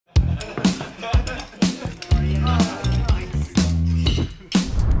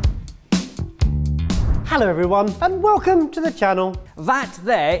Hello everyone and welcome to the channel. That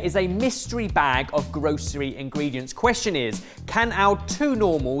there is a mystery bag of grocery ingredients. Question is, can our two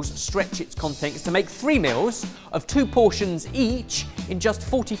normals stretch its contents to make 3 meals of 2 portions each in just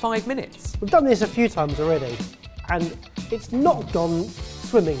 45 minutes? We've done this a few times already and it's not gone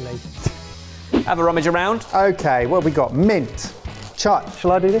swimmingly. Have a rummage around. Okay, what have we got? Mint.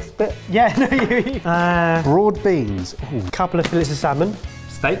 Shall I do this bit? Yeah, no, you. Broad beans. A couple of fillets of salmon.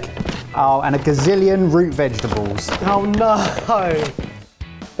 Steak. Oh, and a gazillion root vegetables. Oh no!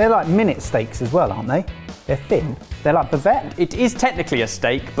 They're like minute steaks as well, aren't they? They're thin. They're like bavette. It is technically a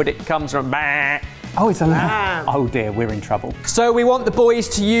steak, but it comes from Oh, it's a lamb. Oh dear, we're in trouble. So we want the boys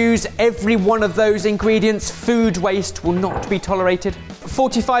to use every one of those ingredients. Food waste will not be tolerated.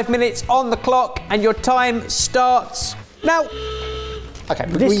 45 minutes on the clock and your time starts now. Okay,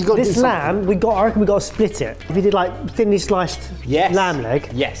 but this lamb, I reckon we got to split it. If you did like thinly sliced lamb leg.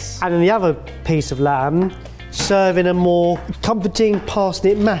 Yes. And then the other piece of lamb, serve in a more comforting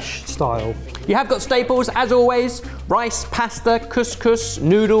parsnip mash style. You have got staples, as always: rice, pasta, couscous,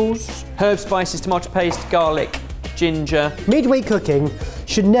 noodles, herb spices, tomato paste, garlic, ginger. Midweek cooking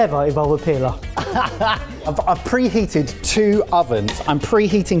should never involve a peeler. I've preheated 2 ovens. I'm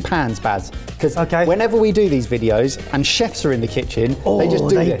preheating pans, Baz, because whenever we do these videos and chefs are in the kitchen, they just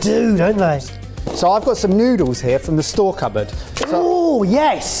do this. They do, don't they? So I've got some noodles here from the store cupboard. Oh,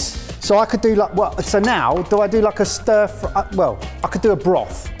 yes! So I could do like, so now, do I do like a stir fry? Well, I could do a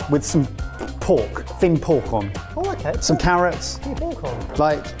broth with some pork, thin pork on. Oh, okay. Some carrots. Pork on.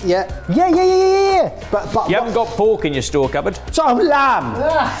 Like, yeah. But you haven't got pork in your store cupboard. So lamb.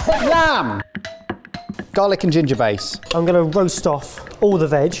 Lamb. Garlic and ginger base. I'm going to roast off all the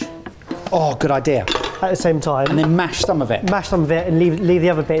veg. Oh, good idea. At the same time. And then mash some of it. Mash some of it and leave the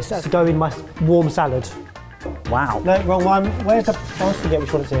other bits to go in my warm salad. Wow. No, wrong one. Where's the... I always forget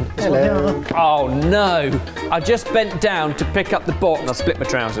which one it's in. Hello. Oh no. I just bent down to pick up the bot and I split my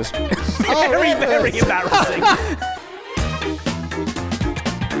trousers. Very embarrassing.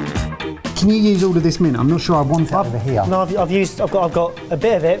 Can you use all of this mint? I'm not sure I want it over here. No, I've got a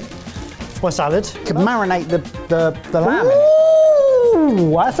bit of it for my salad. You could marinate the lamb.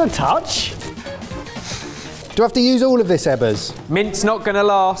 Ooh, that's a touch. Do I have to use all of this, Ebbers? Mint's not going to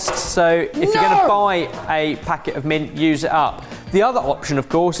last, so if you're going to buy a packet of mint, use it up. The other option, of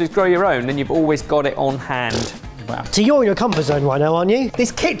course, is grow your own, and you've always got it on hand. Wow. So you're in your comfort zone right now, aren't you?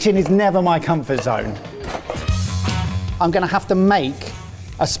 This kitchen is never my comfort zone. I'm going to have to make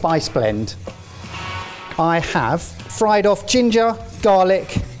a spice blend. I have fried off ginger,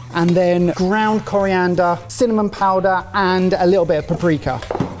 garlic, and then ground coriander, cinnamon powder, and a little bit of paprika.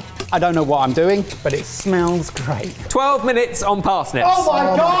 I don't know what I'm doing, but it smells great. 12 minutes on parsnips. Oh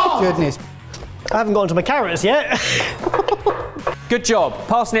my God! Goodness. I haven't gotten to my carrots yet. Good job.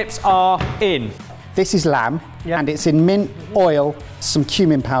 Parsnips are in. This is lamb, and it's in mint, oil, some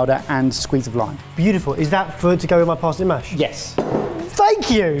cumin powder, and squeeze of lime. Beautiful. Is that for to go with my parsnip mash? Yes. Thank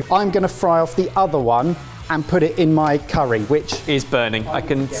you. I'm going to fry off the other one and put it in my curry, which is burning. I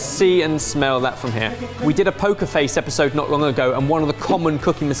can see and smell that from here. We did a poker face episode not long ago, and one of the common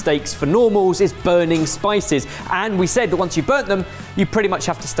cooking mistakes for normals is burning spices. And we said that once you burnt them, you pretty much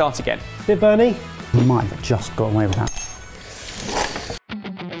have to start again. Bit burny? You might have just got away with that.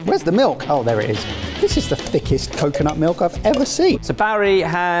 Where's the milk? Oh, there it is. This is the thickest coconut milk I've ever seen. So Barry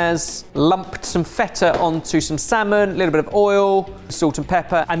has lumped some feta onto some salmon, a little bit of oil, salt and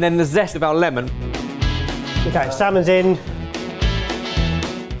pepper, and then the zest of our lemon. Okay, salmon's in.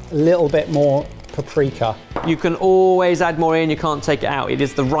 A little bit more paprika. You can always add more in, you can't take it out. It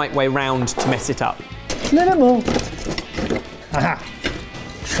is the right way round to mess it up. A little more. Aha.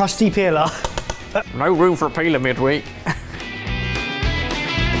 Trusty peeler. No room for a peeler midweek.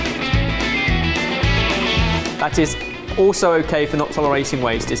 That is also okay for not tolerating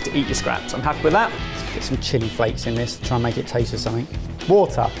waste, is to eat your scraps. I'm happy with that. Let's get some chili flakes in this, try and make it taste of something.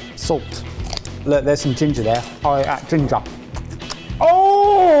 Water, salt. Look, there's some ginger there. Oh, ginger.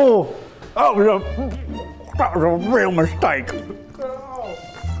 Oh! That was a real mistake.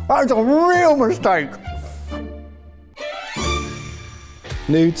 That was a real mistake.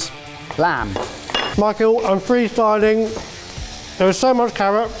 Nudes, lamb. Michael, I'm freestyling. There was so much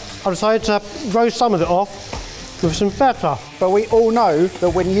carrot, I decided to roast some of it off with some feta. But we all know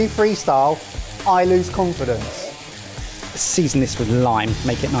that when you freestyle, I lose confidence. Season this with lime,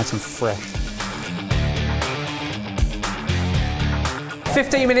 make it nice and fresh.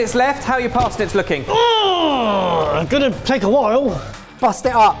 15 minutes left. How are your parsnips looking? Oh, it's gonna take a while. Bust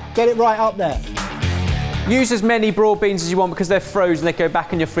it up, get it right up there. Use as many broad beans as you want because they're frozen, they go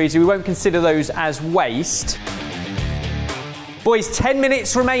back in your freezer. We won't consider those as waste. Boys, 10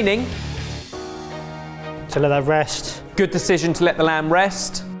 minutes remaining. to let that rest. Good decision to let the lamb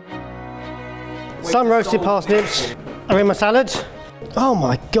rest. Some roasted parsnips are in my salad. Oh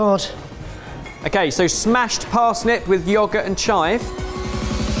my God. Okay, so smashed parsnip with yoghurt and chive.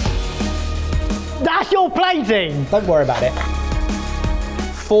 That's your plating! Don't worry about it.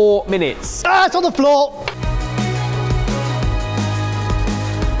 4 minutes. Ah, it's on the floor!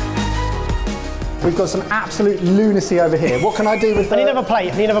 We've got some absolute lunacy over here. What can I do with I need another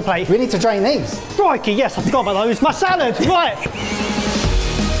plate, I need another plate. We need to drain these. Crikey, yes, I forgot about those. My salad, right.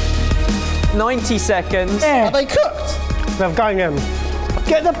 90 seconds. Yeah. Are they cooked? I'm going in.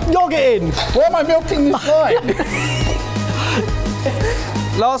 Get the yoghurt in. Why am I milking this line?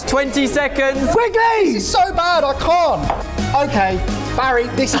 Last 20 seconds. Quickly! This is so bad, I can't. Okay, Barry,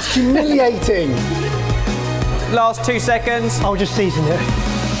 this is humiliating. Last 2 seconds. I'll just season it.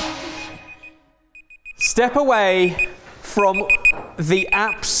 Step away from the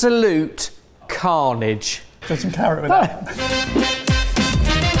absolute carnage. Got some carrot with that.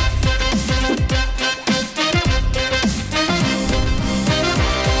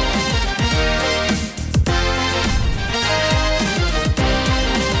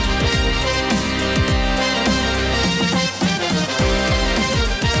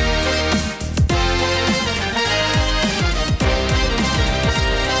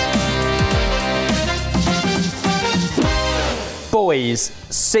 Boys,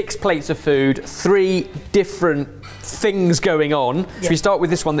 6 plates of food, 3 different things going on. Should we start with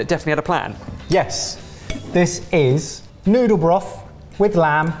this one that definitely had a plan? Yes, this is noodle broth with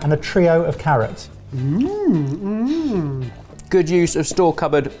lamb and a trio of carrots. Good use of store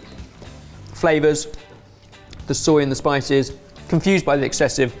cupboard flavours, the soy and the spices, confused by the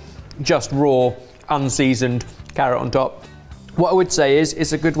excessive, just raw, unseasoned carrot on top. What I would say is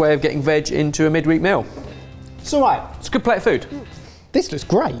it's a good way of getting veg into a midweek meal. It's all right. It's a good plate of food. This looks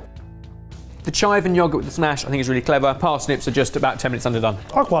great. The chive and yoghurt with the smash I think is really clever. Parsnips are just about 10 minutes underdone.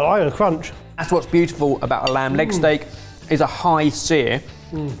 I quite like the crunch. That's what's beautiful about a lamb leg steak, is a high sear,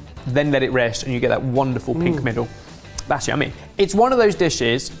 then let it rest and you get that wonderful pink middle. That's yummy. It's one of those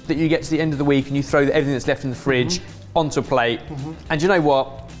dishes that you get to the end of the week and you throw everything that's left in the fridge onto a plate. And you know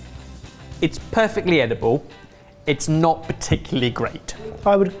what? It's perfectly edible. It's not particularly great.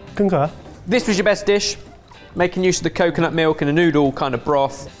 I would concur. This was your best dish. Making use of the coconut milk and a noodle kind of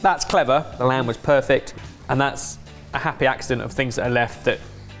broth. That's clever. The lamb was perfect. And that's a happy accident of things that are left that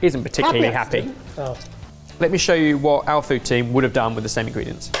isn't particularly happy. Oh. Let me show you what our food team would have done with the same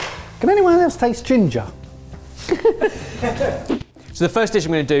ingredients. Can anyone else taste ginger? So the first dish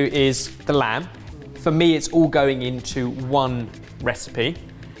I'm going to do is the lamb. For me, it's all going into one recipe,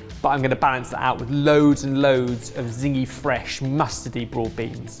 but I'm going to balance that out with loads and loads of zingy, fresh, mustardy broad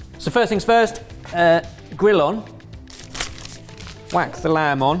beans. So first things first, grill on, whack the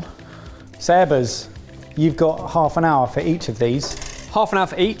lamb on. Sebas, you've got half an hour for each of these. Half an hour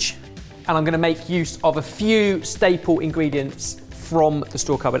for each, and I'm going to make use of a few staple ingredients from the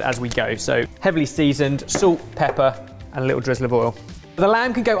store cupboard as we go. So heavily seasoned, salt, pepper, and a little drizzle of oil. The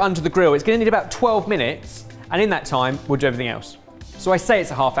lamb can go under the grill. It's going to need about 12 minutes, and in that time, we'll do everything else. So I say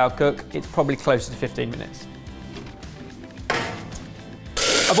it's a half-hour cook. It's probably closer to 15 minutes.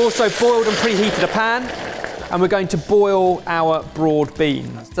 I've also boiled and preheated a pan, and we're going to boil our broad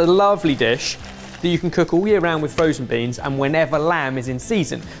beans. It's a lovely dish that you can cook all year round with frozen beans and whenever lamb is in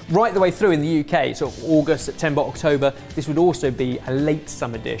season. Right the way through in the UK, sort of August, September, October, this would also be a late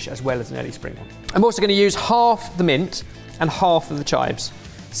summer dish as well as an early spring one. I'm also going to use half the mint and half of the chives,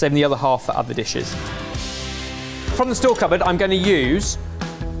 saving the other half for other dishes. From the store cupboard, I'm going to use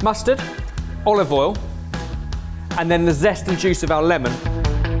mustard, olive oil, and then the zest and juice of our lemon.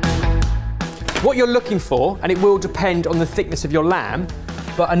 What you're looking for, and it will depend on the thickness of your lamb,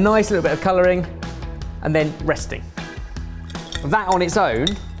 but a nice little bit of colouring, and then resting. That on its own,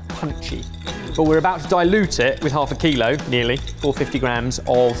 punchy. But we're about to dilute it with half a kilo, nearly, 450 grams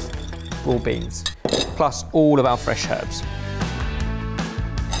of raw beans, plus all of our fresh herbs.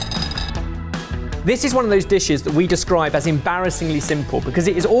 This is one of those dishes that we describe as embarrassingly simple because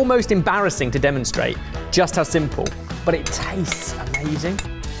it is almost embarrassing to demonstrate just how simple, but it tastes amazing.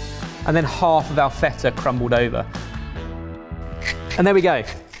 And then half of our feta crumbled over. And there we go.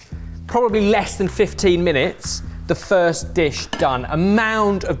 Probably less than 15 minutes, the first dish done. A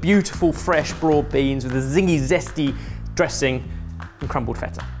mound of beautiful fresh broad beans with a zingy, zesty dressing and crumbled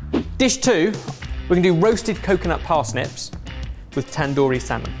feta. Dish 2, we're gonna do roasted coconut parsnips with tandoori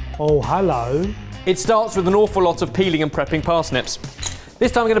salmon. Oh, hello. It starts with an awful lot of peeling and prepping parsnips.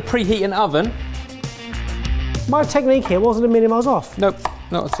 This time I'm gonna preheat an oven. My technique here wasn't a million miles off. Nope,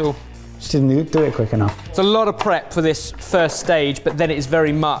 not at all. Just didn't do it quick enough. It's a lot of prep for this first stage, but then it is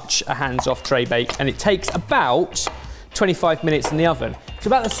very much a hands-off tray bake, and it takes about 25 minutes in the oven. It's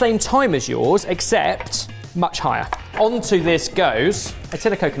about the same time as yours, except much higher. Onto this goes a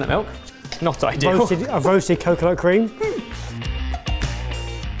tin of coconut milk. Not ideal. A roasted coconut cream.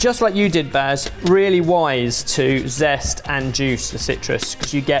 Just like you did, Baz, really wise to zest and juice the citrus,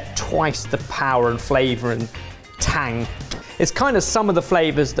 because you get twice the power and flavour and tang. It's kind of some of the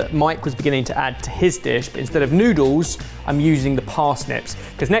flavours that Mike was beginning to add to his dish, but instead of noodles, I'm using the parsnips.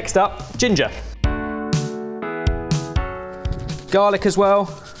 Because next up, ginger. Garlic as well,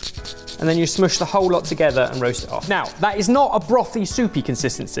 and then you smush the whole lot together and roast it off. Now, that is not a brothy, soupy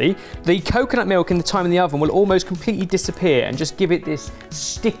consistency. The coconut milk in the time in the oven will almost completely disappear and just give it this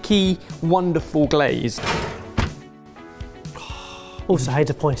sticky, wonderful glaze. Also, I hate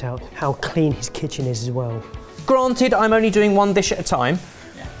to point out how clean his kitchen is as well. Granted, I'm only doing one dish at a time,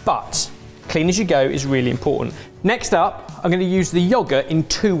 but clean as you go is really important. Next up, I'm going to use the yogurt in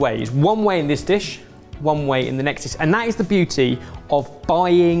two ways. One way in this dish, one way in the next dish. And that is the beauty of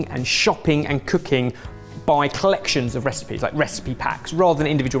buying and shopping and cooking by collections of recipes, like recipe packs, rather than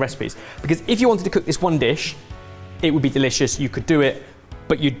individual recipes. Because if you wanted to cook this one dish, it would be delicious, you could do it,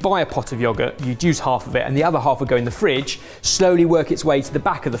 but you'd buy a pot of yogurt, you'd use half of it, and the other half would go in the fridge, slowly work its way to the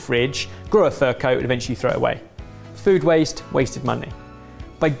back of the fridge, grow a fur coat, and eventually throw it away. Food waste, wasted money.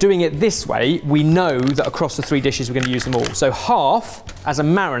 By doing it this way, we know that across the three dishes we're going to use them all. So half as a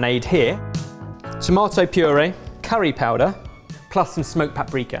marinade here, tomato puree, curry powder, plus some smoked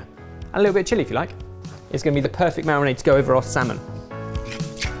paprika, and a little bit of chilli if you like. It's going to be the perfect marinade to go over our salmon.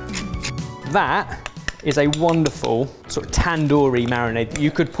 That is a wonderful sort of tandoori marinade that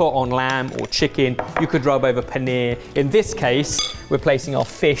you could put on lamb or chicken, you could rub over paneer. In this case, we're placing our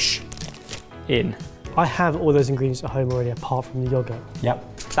fish in. I have all those ingredients at home already, apart from the yogurt.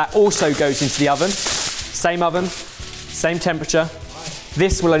 Yep. That also goes into the oven, same temperature.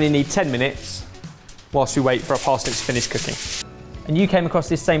 This will only need 10 minutes whilst we wait for our parsnips to finish cooking. And you came across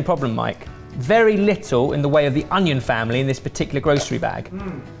this same problem, Mike. Very little in the way of the onion family in this particular grocery bag.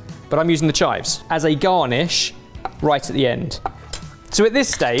 But I'm using the chives as a garnish right at the end. So at this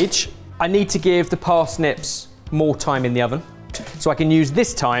stage, I need to give the parsnips more time in the oven so I can use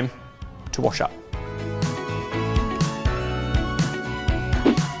this time to wash up.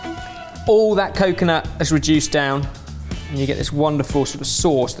 All that coconut is reduced down and you get this wonderful sort of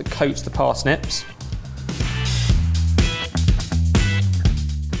sauce that coats the parsnips.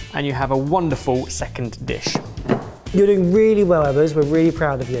 And you have a wonderful second dish. You're doing really well, Ebbers. We're really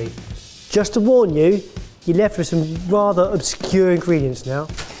proud of you. Just to warn you, you're left with some rather obscure ingredients now.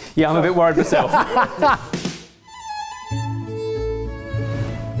 Yeah, I'm a bit worried myself.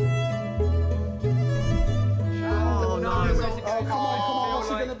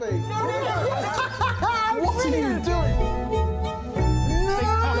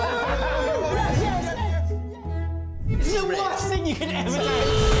 You can ever do.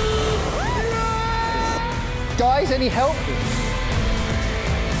 Guys, any help?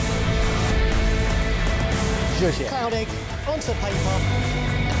 Shush it. Cloud egg onto paper.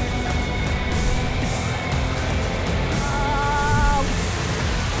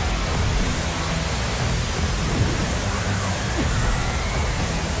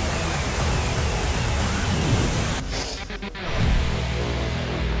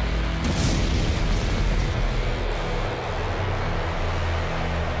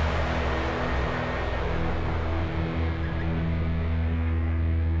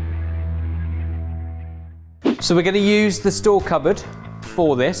 So we're going to use the store cupboard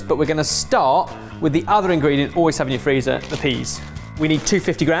for this, but we're going to start with the other ingredient always have in your freezer, the peas. We need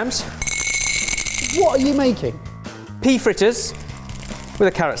 250 grams. What are you making? Pea fritters with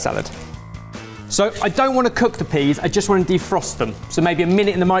a carrot salad. So I don't want to cook the peas, I just want to defrost them. So maybe a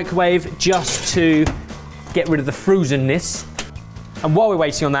minute in the microwave just to get rid of the frozenness. And while we're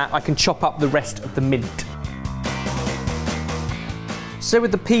waiting on that, I can chop up the rest of the mint. So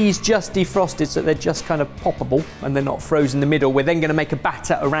with the peas just defrosted so they're just kind of poppable and they're not frozen in the middle, we're then going to make a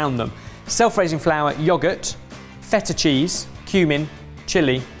batter around them. Self-raising flour, yogurt, feta cheese, cumin,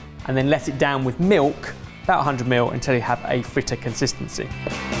 chilli, and then let it down with milk, about 100 ml, until you have a fritter consistency.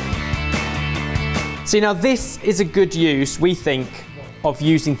 See, now this is a good use, we think, of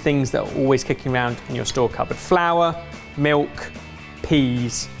using things that are always kicking around in your store cupboard. Flour, milk,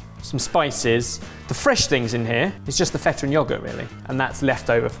 peas, some spices. The fresh things in here is just the feta and yogurt really, and that's left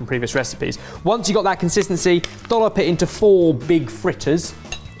over from previous recipes. Once you got that consistency, dollop it into 4 big fritters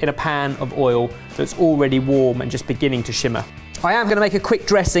in a pan of oil that's already warm and just beginning to shimmer. I am going to make a quick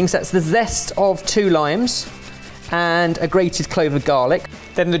dressing, so that's the zest of 2 limes and a grated clove of garlic.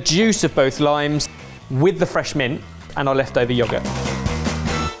 then the juice of both limes with the fresh mint and our leftover yoghurt.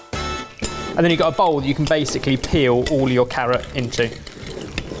 And then you've got a bowl that you can basically peel all your carrot into.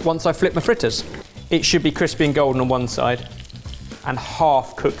 Once I flip my fritters, it should be crispy and golden on one side and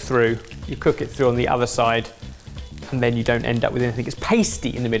half cooked through. You cook it through on the other side, and then you don't end up with anything. It's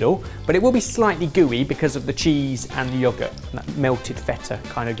pasty in the middle, but it will be slightly gooey because of the cheese and the yoghurt. And that melted feta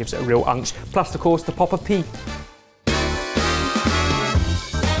kind of gives it a real unch. Plus, of course, the pop of pea.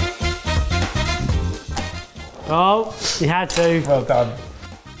 Oh, you had to. Well done.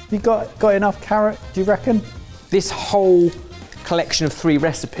 You got enough carrot, do you reckon? This whole collection of 3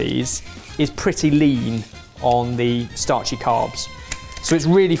 recipes is pretty lean on the starchy carbs. So it's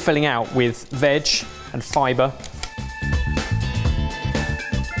really filling out with veg and fibre.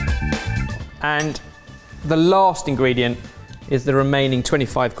 And the last ingredient is the remaining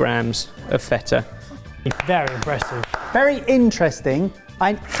 25 grams of feta. Very impressive. Very interesting.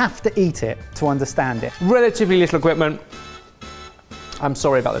 I have to eat it to understand it. Relatively little equipment. I'm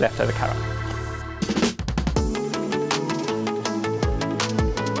sorry about the leftover carrot.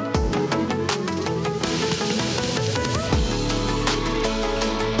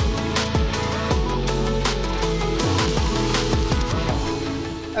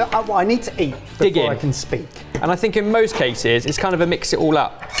 I need to eat Dig before in. I can speak. And I think in most cases, it's kind of a mix it all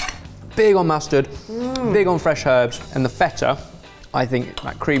up. Big on mustard, big on fresh herbs, and the feta, I think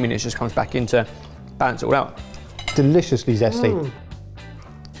that creaminess just comes back in to balance it all out. Deliciously zesty.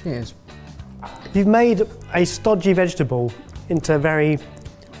 Cheers. You've made a stodgy vegetable into a very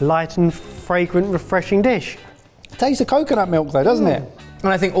light and fragrant, refreshing dish. Tastes of coconut milk though, doesn't it?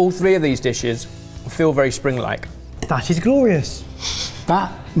 And I think all 3 of these dishes feel very spring-like. That is glorious.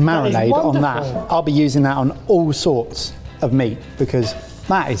 That marinade on that, wonderful. I'll be using that on all sorts of meat because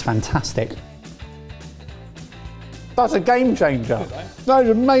that is fantastic. That's a game changer. That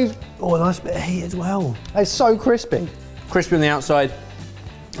is amazing. Oh, a nice bit of heat as well. It's so crispy. Crispy on the outside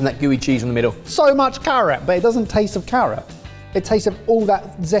and that gooey cheese in the middle. So much carrot, but it doesn't taste of carrot. It tastes of all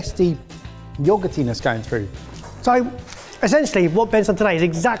that zesty yogurtiness going through. So, essentially, what Ben's done today is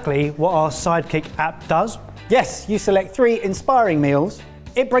exactly what our Sidekick app does. Yes, you select 3 inspiring meals.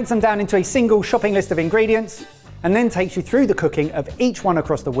 It breaks them down into a single shopping list of ingredients and then takes you through the cooking of each one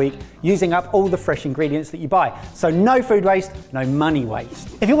across the week, using up all the fresh ingredients that you buy. So no food waste, no money waste.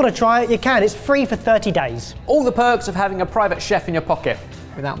 If you want to try it, you can. It's free for 30 days. All the perks of having a private chef in your pocket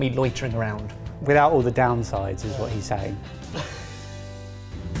without me loitering around. Without all the downsides, is what he's saying.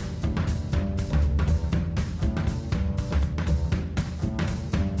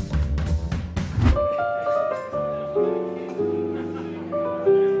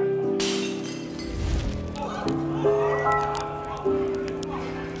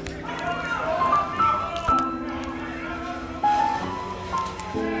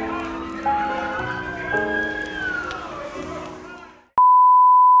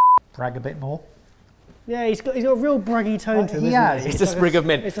 Brag a bit more. Yeah, he's got a real braggy tone to him, He isn't has. he? It's a sprig of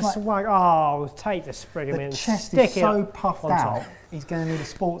mint. It's a swag. Oh, take the sprig of The mint. chest Stick is it so up puffed on top. out, he's going to need a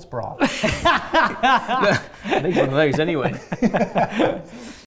sports bra. I need one of those anyway.